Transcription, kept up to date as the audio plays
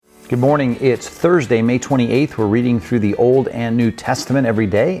Good morning. It's Thursday, May 28th. We're reading through the Old and New Testament every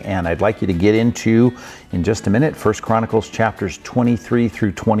day, and I'd like you to get into, in just a minute, 1 Chronicles chapters 23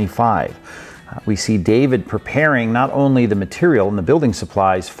 through 25. We see David preparing not only the material and the building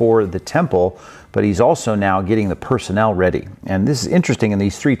supplies for the temple, but he's also now getting the personnel ready. And this is interesting in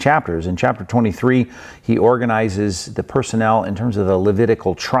these three chapters. In chapter 23, he organizes the personnel in terms of the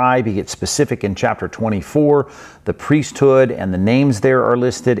Levitical tribe. He gets specific in chapter 24. The priesthood and the names there are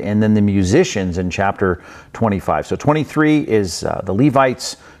listed, and then the musicians in chapter 25. So 23 is the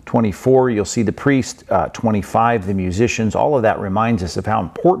Levites. 24, you'll see the priest. 25, the musicians. All of that reminds us of how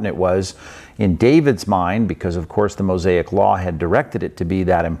important it was in David's mind, because of course the Mosaic Law had directed it to be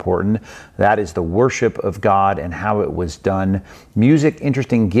that important. That is the worship of God and how it was done. Music,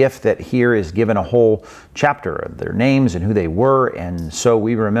 interesting gift that here is given a whole chapter of their names and who they were, and so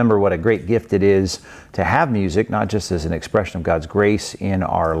we remember what a great gift it is to have music, not just as an expression of God's grace in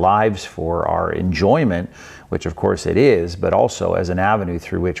our lives for our enjoyment, which of course it is, but also as an avenue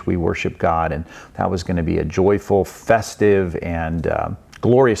through which we worship God. And that was going to be a joyful, festive, and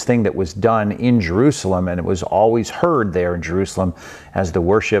glorious thing that was done in Jerusalem, and it was always heard there in Jerusalem as the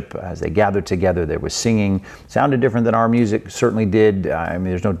worship, as they gathered together. There was singing. Sounded different than our music, certainly did. I mean,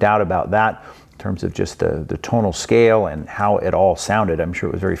 there's no doubt about that in terms of just the tonal scale and how it all sounded. I'm sure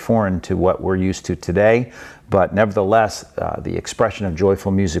it was very foreign to what we're used to today, but nevertheless, the expression of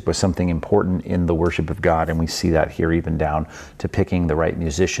joyful music was something important in the worship of God, and we see that here even down to picking the right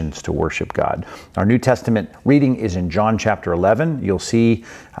musicians to worship God. Our New Testament reading is in John chapter 11. You'll see,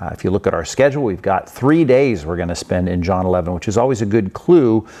 if you look at our schedule, we've got 3 days we're going to spend in John 11, which is always a good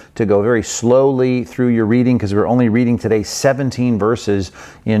clue to go very slowly through your reading, because we're only reading today 17 verses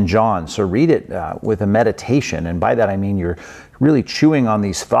in John. So read it with a meditation, and by that I mean you're really chewing on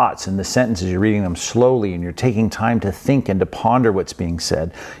these thoughts and the sentences. You're reading them slowly, and you're taking time to think and to ponder what's being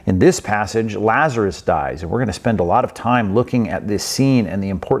said. In this passage, Lazarus dies, and we're going to spend a lot of time looking at this scene and the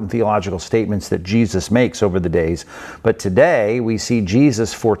important theological statements that Jesus makes over the days. But today, we see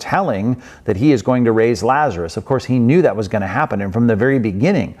Jesus foretelling that he is going to raise Lazarus. Of course, he knew that was going to happen, and from the very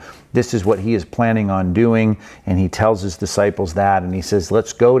beginning, this is what he is planning on doing, and he tells his disciples that, and he says,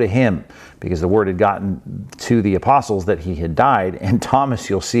 let's go to him, because the word had gotten to the apostles that he had died. And Thomas,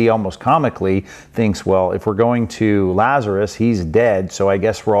 you'll see almost comically, thinks, well, if we're going to Lazarus, he's dead, so I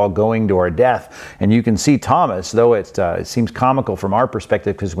guess we're all going to our death. And you can see Thomas, though it seems comical from our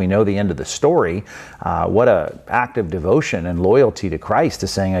perspective because we know the end of the story, what an act of devotion and loyalty to Christ,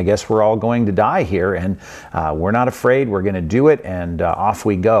 is saying, I guess we're all going to die here, and we're not afraid, we're going to do it, and off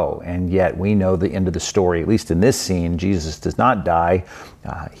we go. And yet we know the end of the story. At least in this scene, Jesus does not die.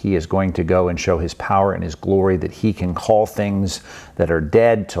 He is going to go and show his power and his glory, that he can call things that are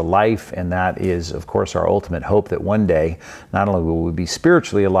dead to life. And that is, of course, our ultimate hope, that one day, not only will we be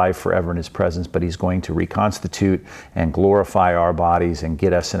spiritually alive forever in his presence, but he's going to reconstitute and glorify our bodies and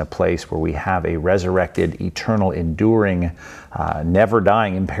get us in a place where we have a resurrected, eternal, enduring, never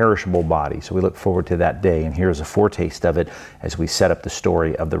dying, imperishable body. So we look forward to that day. And here's a foretaste of it as we set up the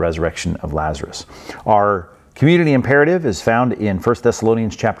story of the resurrection of Lazarus. Our community imperative is found in 1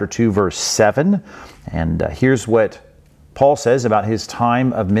 Thessalonians chapter 2, verse 7. And here's what Paul says about his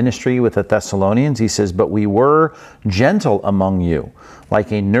time of ministry with the Thessalonians. He says, but we were gentle among you,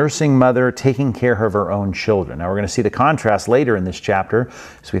 like a nursing mother taking care of her own children. Now we're going to see the contrast later in this chapter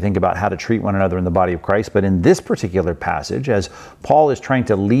as we think about how to treat one another in the body of Christ. But in this particular passage, as Paul is trying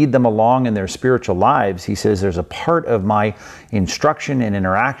to lead them along in their spiritual lives, he says there's a part of my instruction and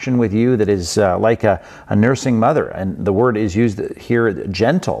interaction with you that is like a nursing mother. And the word is used here,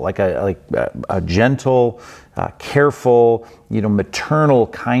 gentle, like a gentle, careful, maternal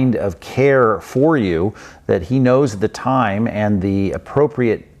kind of care for you, that he knows the time and the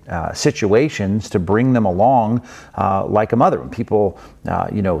appropriate situations to bring them along like a mother. When people,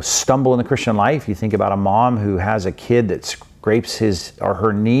 stumble in the Christian life, you think about a mom who has a kid that scrapes his or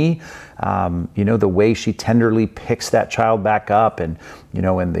her knee, the way she tenderly picks that child back up, and,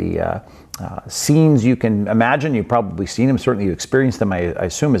 in the scenes you can imagine. You've probably seen them. Certainly you experienced them, I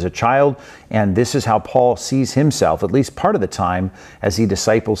assume, as a child. And this is how Paul sees himself, at least part of the time, as he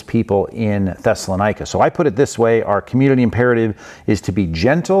disciples people in Thessalonica. So I put it this way: our community imperative is to be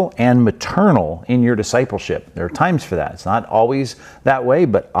gentle and maternal in your discipleship. There are times for that. It's not always that way,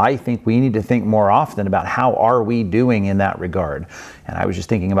 but I think we need to think more often about how are we doing in that regard. And I was just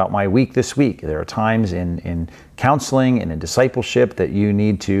thinking about my week tweak this week. There are times in counseling and in discipleship that you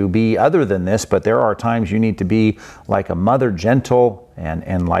need to be other than this, but there are times you need to be like a mother, gentle,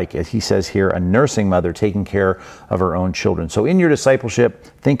 and like, as he says here, a nursing mother taking care of her own children. So in your discipleship,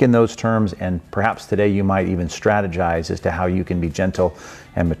 think in those terms, and perhaps today you might even strategize as to how you can be gentle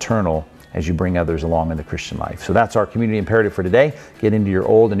and maternal as you bring others along in the Christian life. So that's our community imperative for today. Get into your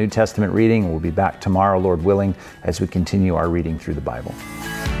Old and New Testament reading. We'll be back tomorrow, Lord willing, as we continue our reading through the Bible.